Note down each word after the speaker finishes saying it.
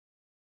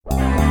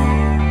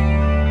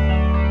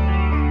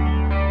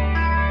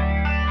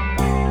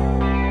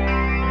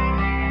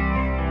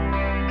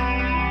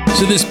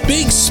So this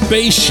big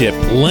spaceship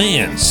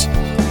lands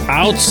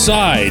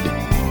outside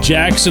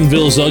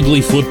Jacksonville's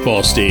ugly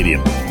football stadium.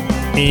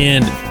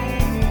 And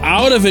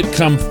out of it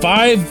come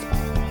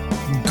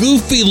 5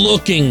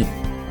 goofy-looking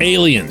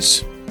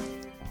aliens.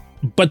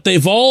 But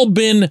they've all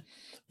been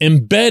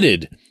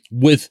embedded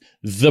with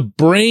the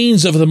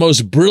brains of the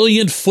most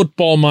brilliant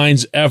football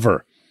minds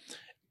ever.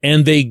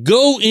 And they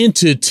go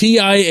into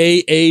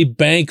TIAA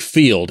Bank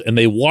Field and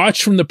they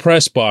watch from the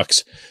press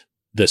box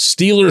the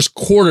Steelers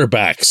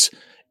quarterbacks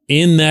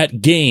in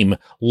that game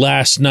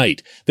last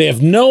night. They have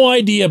no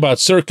idea about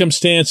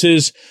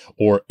circumstances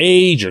or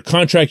age or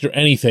contract or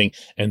anything,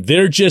 and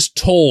they're just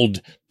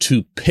told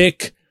to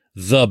pick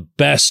the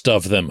best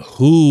of them.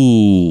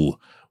 Who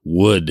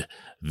would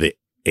the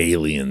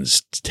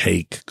aliens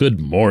take? Good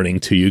morning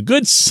to you.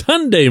 Good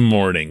Sunday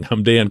morning.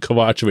 I'm Dan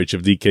Kovacevic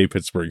of DK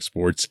Pittsburgh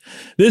Sports.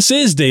 This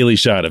is Daily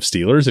Shot of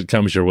Steelers. It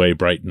comes your way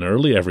bright and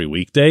early every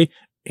weekday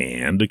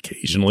and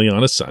occasionally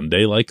on a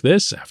Sunday like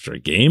this after a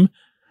game.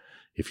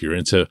 If you're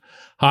into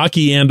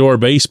hockey and or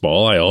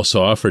baseball, I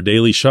also offer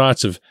daily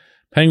shots of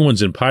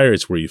Penguins and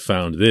Pirates where you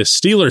found this.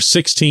 Steelers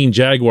 16,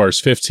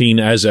 Jaguars 15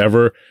 as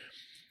ever.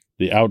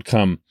 The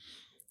outcome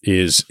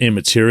is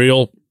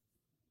immaterial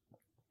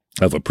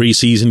of a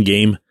preseason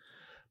game,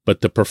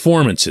 but the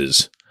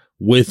performances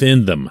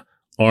within them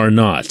are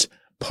not,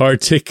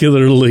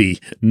 particularly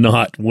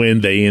not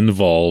when they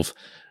involve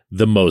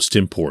the most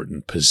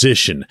important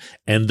position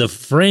and the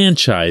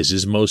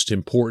franchise's most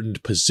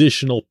important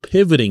positional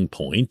pivoting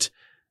point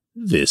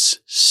this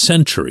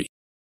century.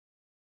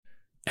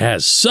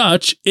 As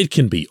such, it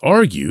can be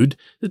argued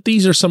that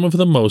these are some of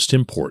the most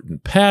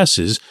important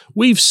passes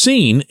we've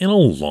seen in a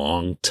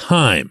long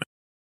time.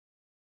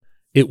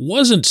 It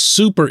wasn't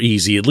super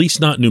easy, at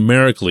least not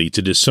numerically,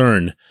 to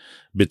discern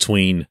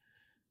between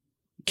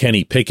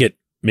Kenny Pickett,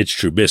 Mitch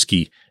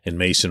Trubisky, and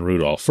Mason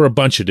Rudolph for a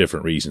bunch of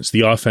different reasons.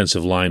 The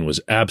offensive line was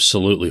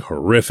absolutely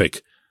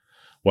horrific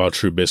while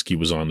Trubisky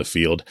was on the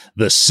field.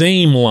 The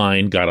same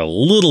line got a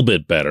little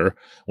bit better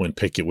when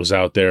Pickett was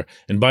out there.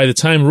 And by the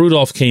time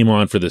Rudolph came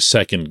on for the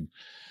second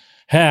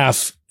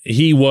half,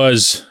 he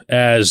was,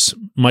 as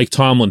Mike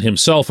Tomlin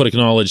himself would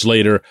acknowledge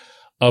later,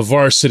 a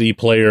varsity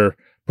player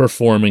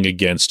performing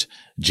against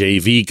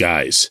JV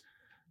guys.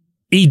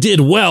 He did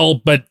well,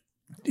 but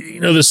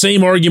the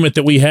same argument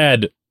that we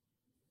had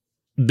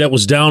that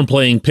was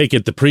downplaying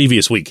Pickett the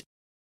previous week.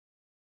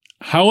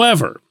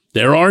 However,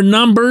 there are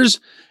numbers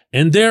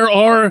and there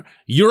are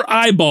your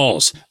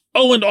eyeballs.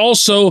 Oh, and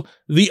also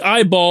the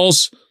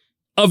eyeballs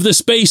of the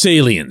space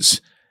aliens.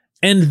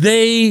 And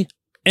they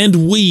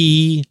and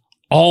we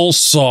all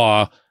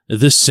saw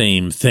the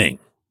same thing.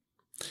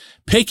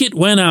 Pickett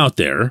went out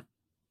there,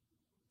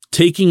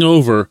 taking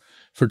over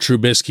for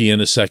Trubisky in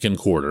the second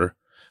quarter,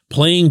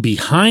 playing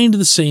behind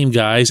the same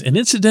guys and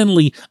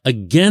incidentally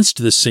against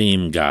the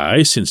same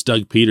guy since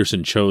Doug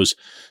Peterson chose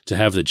to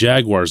have the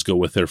Jaguars go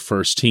with their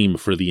first team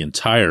for the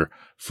entire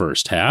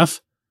first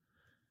half.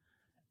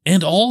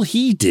 And all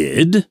he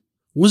did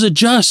was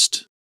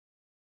adjust.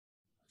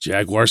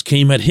 Jaguars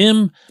came at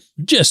him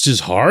just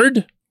as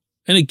hard.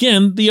 And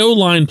again, the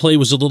O-line play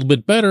was a little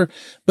bit better,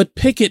 but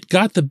Pickett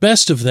got the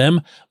best of them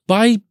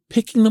by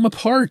picking them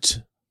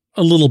apart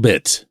a little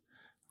bit.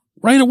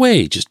 Right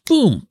away, just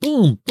boom,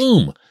 boom,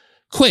 boom.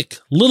 Quick,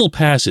 little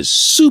passes,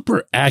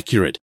 super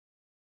accurate.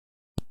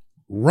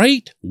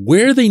 Right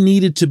where they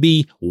needed to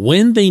be,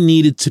 when they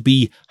needed to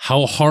be,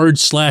 how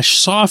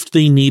hard/soft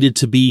they needed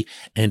to be,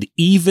 and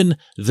even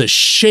the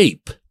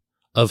shape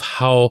of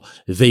how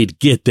they'd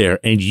get there.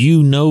 And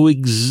you know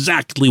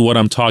exactly what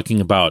I'm talking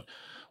about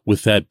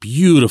with that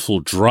beautiful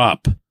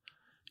drop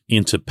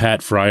into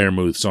Pat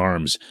Freiermuth's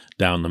arms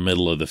down the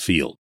middle of the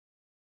field.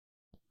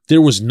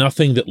 There was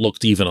nothing that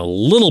looked even a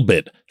little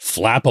bit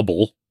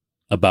flappable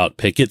about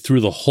Pickett through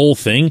the whole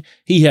thing.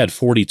 He had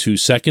 42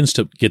 seconds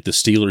to get the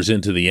Steelers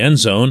into the end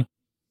zone.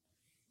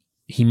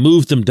 He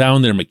moved them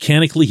down there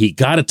mechanically. He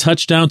got a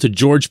touchdown to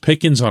George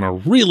Pickens on a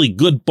really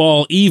good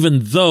ball,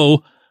 even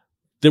though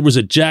there was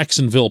a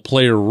Jacksonville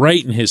player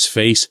right in his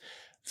face.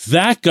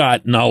 That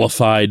got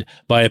nullified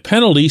by a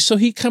penalty, so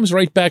he comes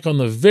right back on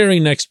the very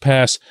next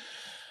pass,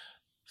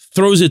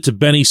 throws it to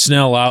Benny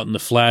Snell out in the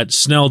flat.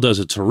 Snell does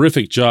a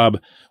terrific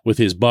job with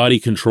his body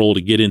control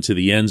to get into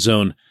the end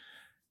zone.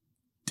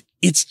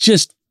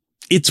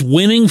 It's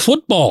winning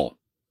football.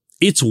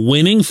 It's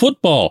winning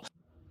football.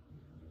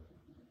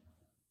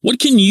 What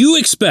can you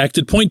expect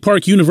at Point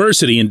Park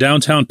University in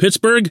downtown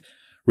Pittsburgh?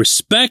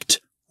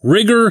 Respect,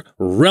 rigor,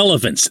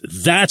 relevance.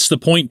 That's the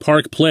Point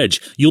Park pledge.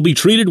 You'll be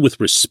treated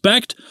with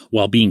respect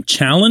while being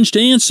challenged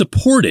and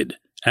supported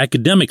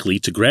academically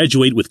to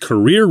graduate with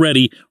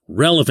career-ready,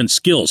 relevant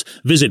skills.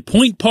 Visit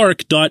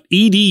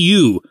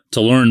pointpark.edu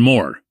to learn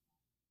more.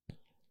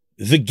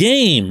 The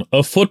game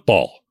of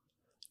football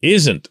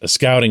isn't a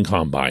scouting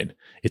combine.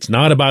 It's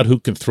not about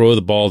who can throw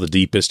the ball the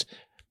deepest.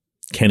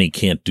 Kenny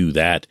can't do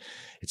that.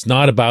 It's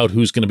not about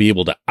who's going to be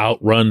able to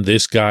outrun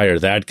this guy or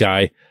that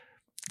guy.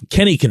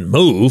 Kenny can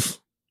move,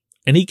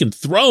 and he can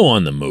throw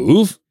on the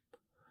move,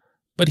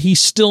 but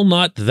he's still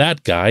not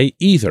that guy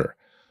either.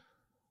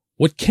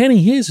 What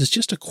Kenny is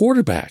just a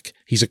quarterback.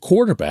 He's a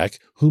quarterback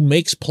who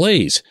makes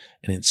plays.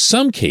 And in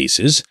some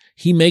cases,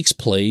 he makes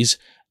plays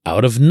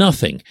out of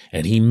nothing.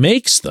 And he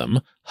makes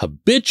them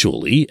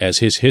habitually, as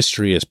his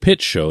history as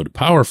Pitt showed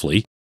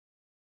powerfully,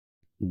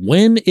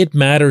 when it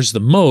matters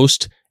the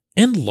most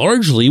and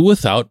largely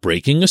without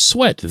breaking a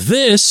sweat.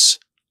 This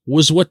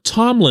was what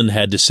Tomlin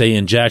had to say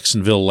in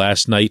Jacksonville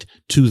last night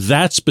to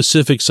that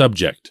specific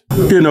subject.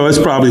 It's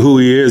probably who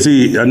he is.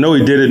 I know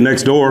he did it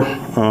next door.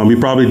 He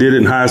probably did it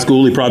in high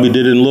school. He probably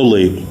did it in Little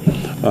League.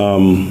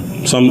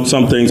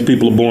 Some things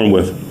people are born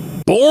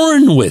with.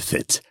 Born with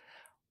it.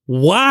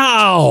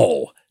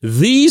 Wow.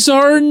 These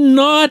are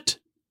not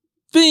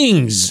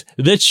things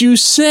that you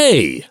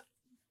say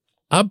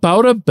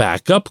about a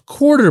backup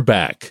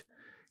quarterback.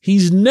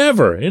 He's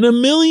never in a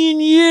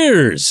million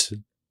years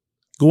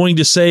going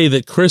to say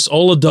that Chris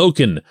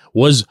Oladokun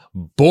was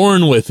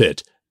born with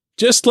it.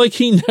 Just like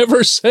he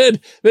never said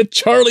that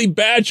Charlie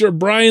Batch or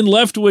Brian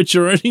Leftwich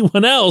or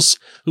anyone else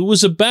who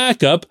was a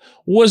backup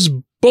was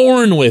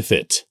born with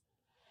it.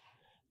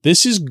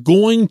 This is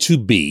going to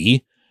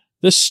be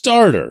the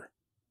starter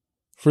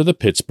for the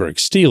Pittsburgh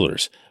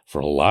Steelers for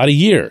a lot of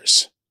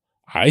years.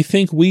 I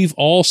think we've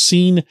all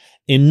seen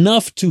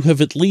enough to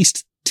have at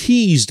least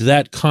teased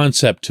that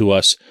concept to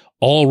us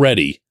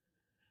already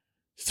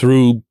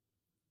through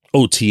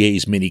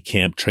OTAs,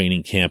 minicamp,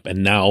 training camp,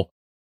 and now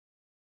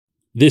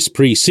this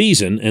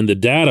preseason, and the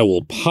data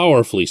will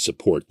powerfully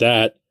support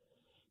that,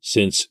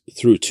 since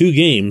through 2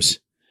 games,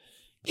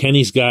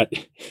 Kenny's got,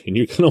 and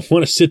you're going to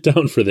want to sit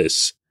down for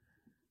this,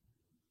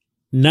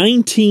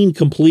 19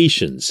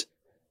 completions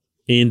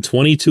in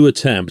 22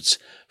 attempts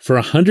for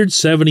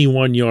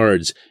 171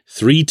 yards,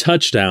 3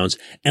 touchdowns,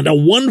 and a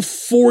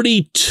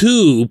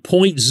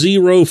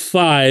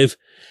 142.05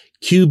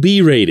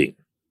 QB rating.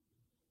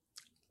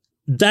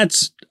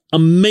 That's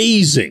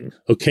amazing,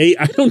 okay?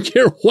 I don't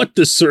care what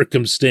the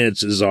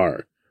circumstances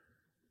are.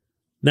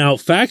 Now,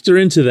 factor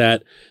into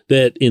that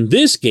in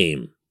this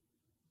game,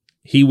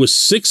 he was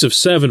 6 of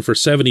 7 for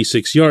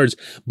 76 yards,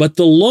 but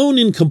the lone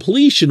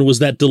incompletion was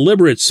that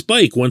deliberate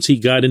spike once he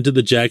got into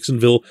the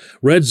Jacksonville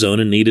red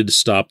zone and needed to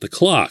stop the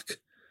clock.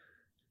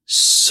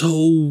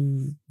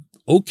 So,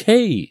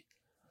 okay,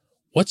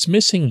 what's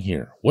missing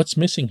here?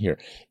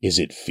 Is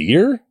it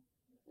fear?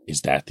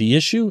 Is that the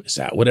issue? Is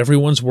that what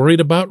everyone's worried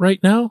about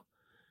right now?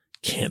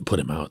 Can't put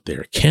him out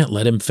there. Can't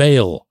let him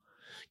fail.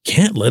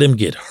 Can't let him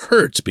get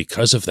hurt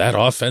because of that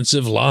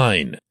offensive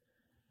line.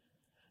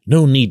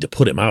 No need to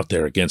put him out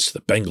there against the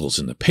Bengals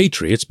and the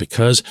Patriots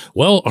because,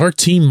 well, our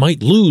team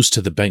might lose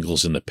to the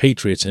Bengals and the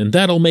Patriots, and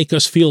that'll make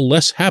us feel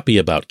less happy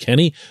about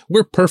Kenny.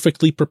 We're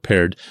perfectly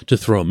prepared to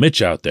throw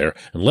Mitch out there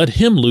and let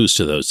him lose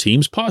to those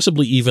teams,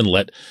 possibly even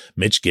let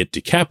Mitch get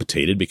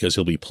decapitated because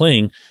he'll be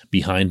playing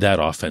behind that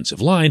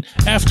offensive line,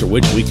 after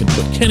which we can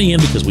put Kenny in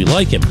because we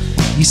like him.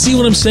 You see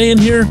what I'm saying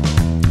here?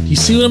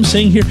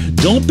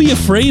 Don't be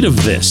afraid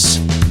of this.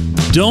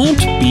 Don't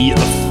be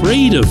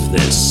afraid of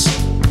this.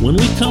 When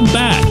we come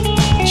back,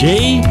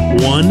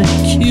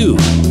 J1Q.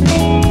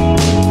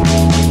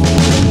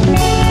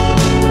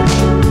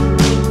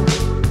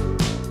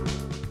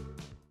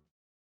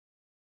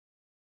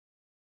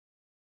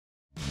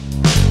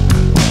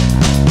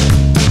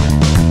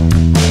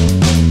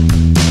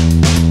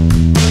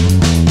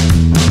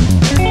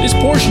 This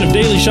portion of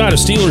Daily Shot of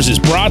Steelers is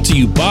brought to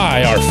you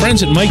by our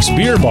friends at Mike's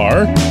Beer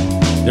Bar.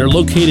 They're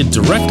located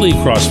directly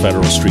across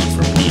Federal Street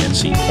from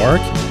PNC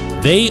Park.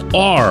 They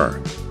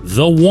are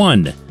the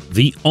one,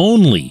 the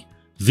only,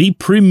 the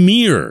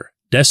premier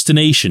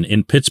destination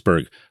in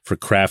Pittsburgh for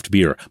craft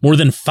beer. More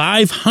than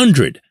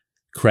 500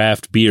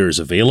 craft beers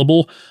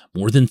available,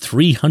 more than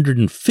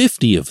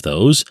 350 of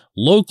those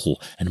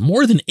local, and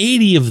more than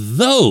 80 of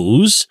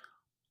those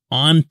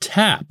on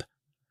tap.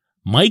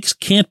 Mike's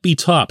can't be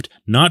topped,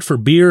 not for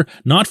beer,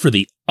 not for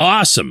the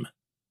awesome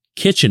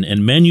kitchen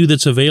and menu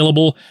that's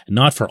available, and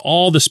not for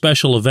all the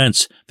special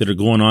events that are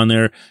going on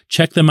there.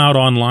 Check them out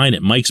online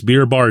at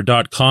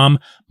mikesbeerbar.com.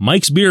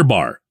 Mike's Beer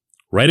Bar,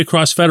 right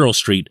across Federal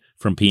Street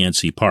from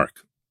PNC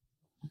Park.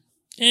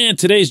 And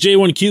today's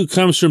J1Q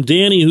comes from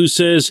Danny, who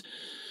says,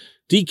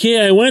 DK,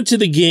 I went to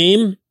the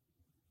game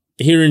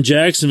here in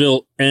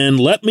Jacksonville, and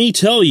let me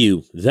tell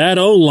you, that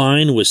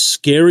O-line was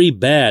scary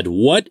bad.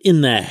 What in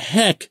the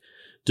heck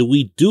do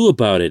we do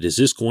about it? Is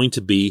this going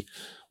to be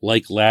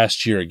like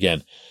last year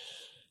again?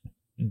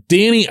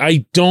 Danny,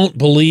 I don't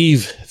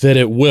believe that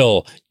it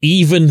will,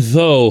 even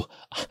though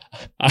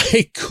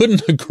I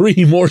couldn't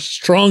agree more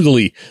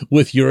strongly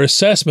with your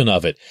assessment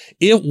of it.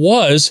 It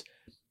was,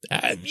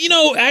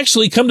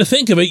 actually, come to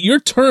think of it, your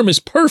term is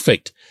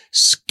perfect.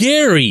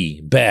 Scary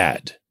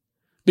bad.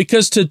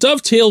 Because to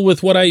dovetail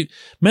with what I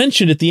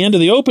mentioned at the end of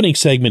the opening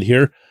segment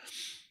here,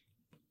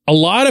 a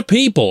lot of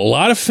people, a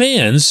lot of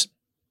fans,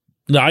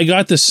 I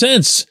got the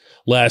sense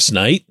last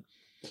night,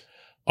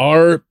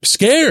 are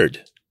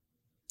scared.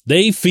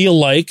 They feel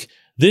like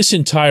this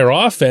entire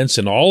offense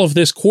and all of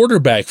this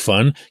quarterback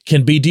fun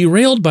can be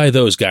derailed by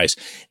those guys.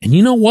 And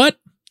you know what?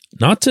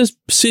 Not to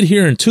sit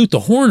here and toot the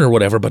horn or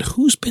whatever, but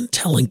who's been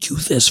telling you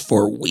this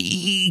for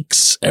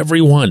weeks,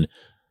 everyone?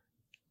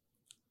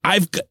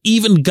 I've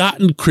even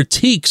gotten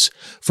critiques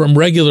from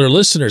regular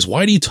listeners.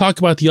 Why do you talk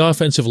about the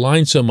offensive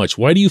line so much?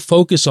 Why do you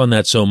focus on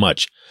that so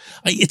much?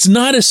 It's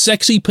not a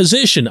sexy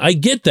position. I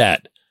get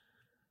that.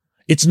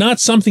 It's not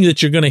something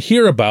that you're going to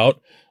hear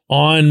about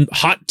on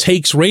Hot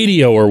Takes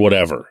Radio or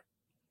whatever.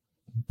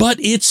 But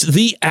it's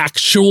the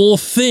actual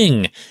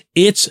thing.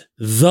 It's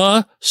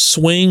the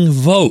swing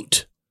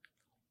vote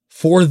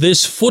for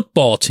this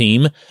football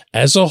team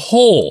as a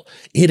whole.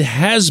 It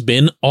has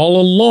been all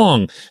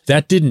along.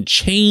 That didn't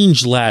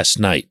change last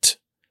night.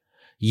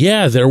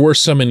 Yeah, there were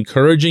some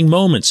encouraging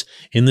moments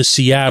in the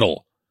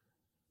Seattle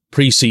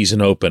preseason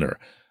opener.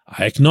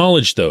 I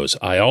acknowledge those.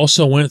 I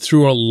also went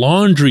through a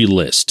laundry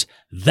list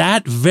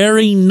that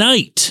very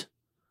night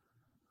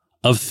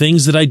of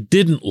things that I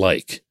didn't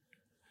like.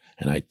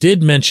 And I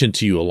did mention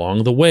to you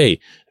along the way,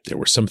 there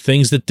were some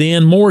things that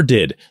Dan Moore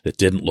did that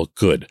didn't look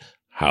good.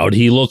 How'd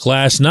he look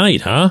last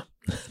night, huh?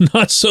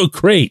 Not so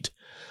great.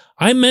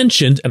 I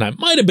mentioned, and I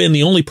might have been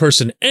the only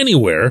person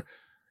anywhere,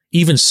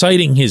 even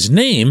citing his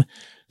name,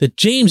 that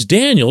James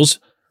Daniels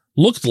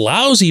looked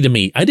lousy to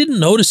me. I didn't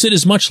notice it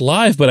as much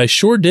live, but I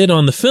sure did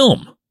on the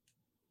film.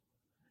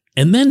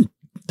 And then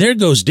there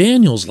goes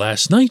Daniels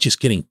last night just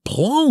getting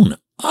blown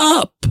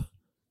up.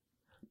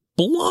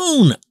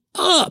 Blown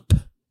up.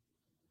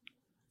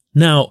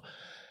 Now,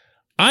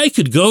 I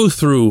could go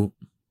through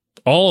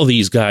all of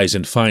these guys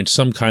and find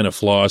some kind of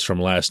flaws from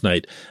last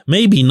night.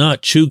 Maybe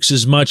not Chooks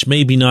as much,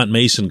 maybe not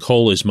Mason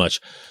Cole as much,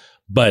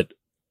 but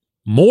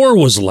Moore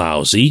was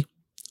lousy.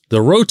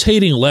 The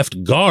rotating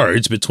left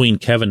guards between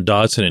Kevin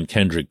Dotson and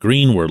Kendrick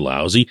Green were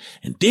lousy,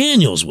 and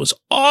Daniels was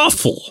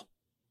awful.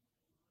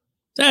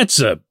 That's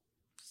a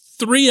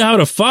 3 out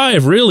of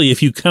 5, really,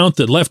 if you count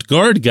the left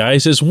guard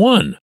guys as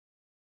 1.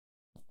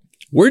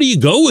 Where do you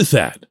go with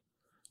that?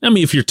 I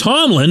mean, if you're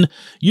Tomlin,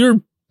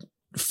 you're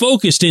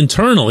focused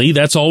internally.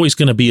 That's always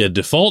going to be a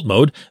default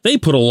mode. They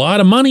put a lot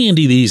of money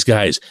into these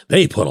guys.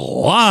 They put a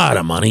lot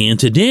of money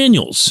into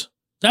Daniels.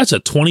 That's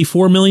a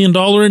 $24 million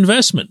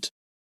investment.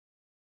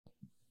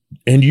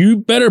 And you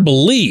better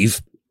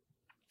believe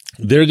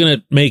they're going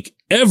to make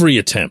every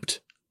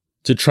attempt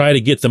to try to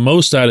get the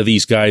most out of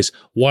these guys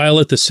while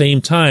at the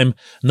same time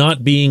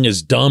not being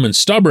as dumb and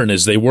stubborn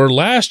as they were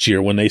last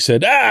year when they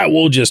said,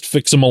 we'll just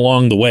fix them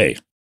along the way.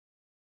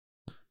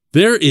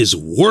 There is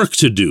work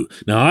to do.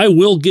 Now, I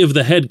will give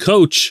the head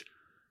coach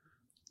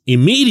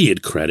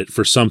immediate credit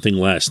for something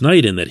last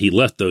night in that he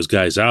left those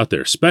guys out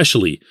there,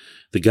 especially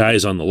the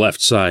guys on the left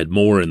side,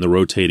 Moore and the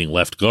rotating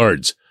left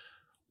guards,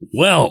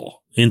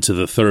 well into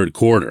the third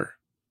quarter.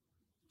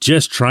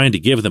 Just trying to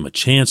give them a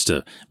chance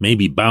to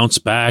maybe bounce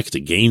back,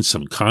 to gain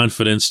some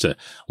confidence, to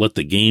let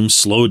the game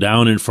slow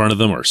down in front of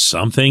them or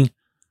something.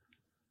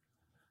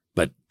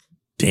 But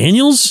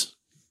Daniels?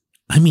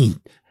 I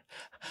mean,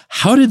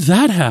 how did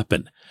that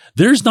happen?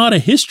 There's not a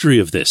history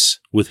of this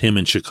with him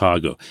in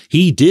Chicago.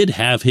 He did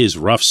have his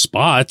rough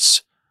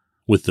spots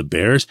with the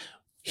Bears.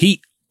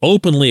 He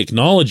openly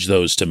acknowledged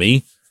those to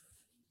me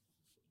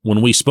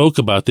when we spoke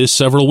about this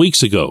several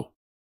weeks ago.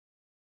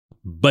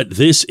 But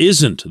this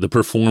isn't the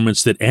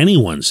performance that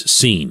anyone's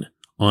seen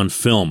on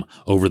film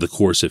over the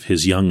course of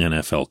his young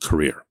NFL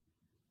career.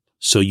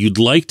 So you'd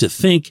like to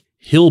think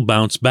he'll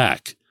bounce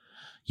back.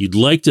 You'd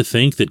like to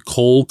think that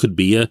Cole could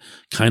be a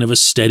kind of a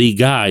steady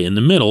guy in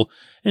the middle,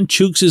 and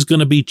Chooks is going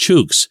to be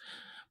Chooks.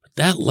 But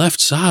that left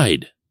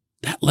side,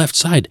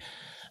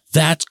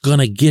 that's going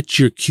to get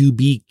your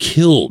QB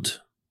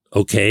killed,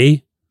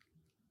 okay?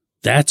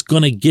 That's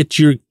going to get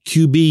your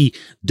QB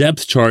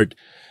depth chart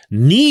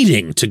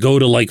needing to go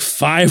to like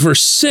 5 or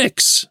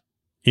 6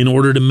 in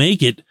order to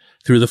make it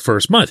through the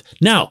first month.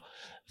 Now,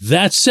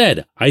 that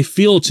said, I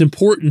feel it's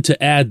important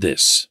to add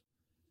this.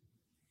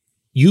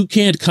 You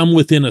can't come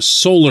within a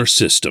solar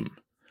system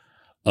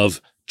of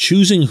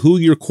choosing who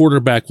your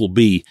quarterback will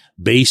be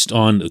based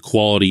on the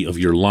quality of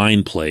your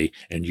line play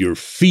and your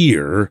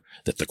fear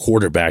that the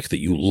quarterback that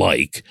you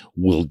like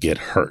will get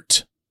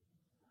hurt.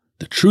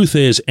 The truth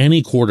is,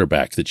 any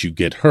quarterback that you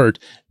get hurt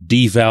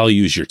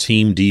devalues your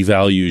team,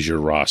 devalues your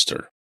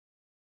roster.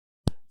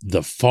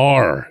 The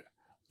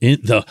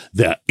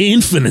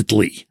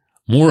infinitely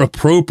more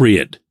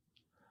appropriate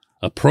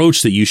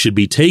approach that you should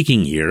be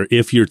taking here,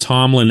 if you're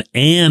Tomlin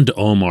and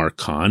Omar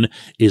Khan,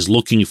 is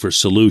looking for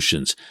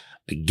solutions.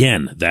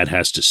 Again, that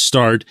has to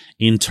start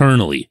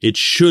internally. It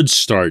should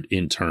start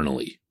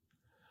internally.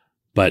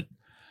 But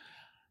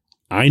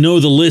I know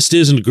the list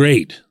isn't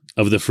great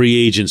of the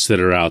free agents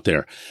that are out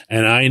there.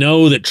 And I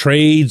know that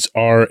trades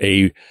are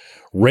a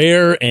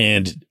rare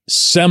and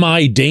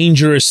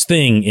semi-dangerous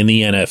thing in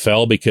the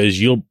NFL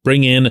because you'll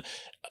bring in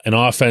an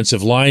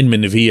offensive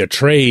lineman via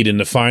trade in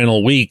the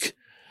final week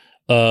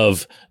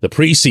of the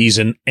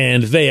preseason,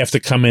 and they have to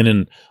come in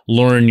and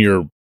learn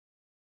your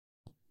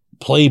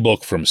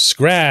playbook from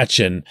scratch,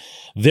 and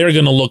they're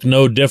going to look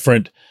no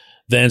different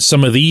than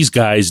some of these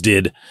guys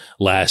did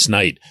last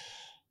night.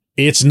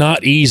 It's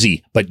not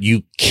easy, but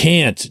you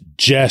can't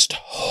just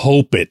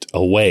hope it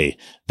away.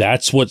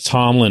 That's what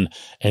Tomlin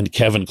and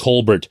Kevin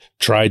Colbert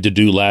tried to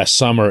do last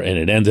summer, and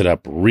it ended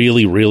up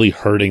really, really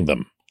hurting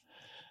them.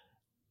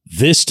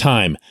 This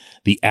time,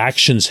 the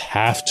actions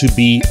have to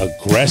be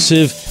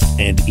aggressive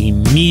and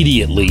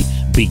immediately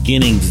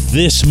beginning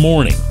this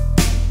morning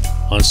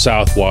on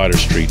South Water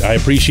Street. I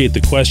appreciate the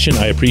question.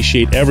 I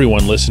appreciate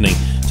everyone listening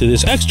to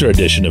this extra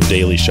edition of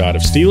Daily Shot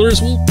of Steelers.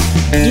 We'll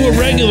do a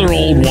regular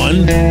old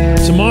one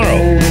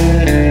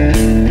tomorrow.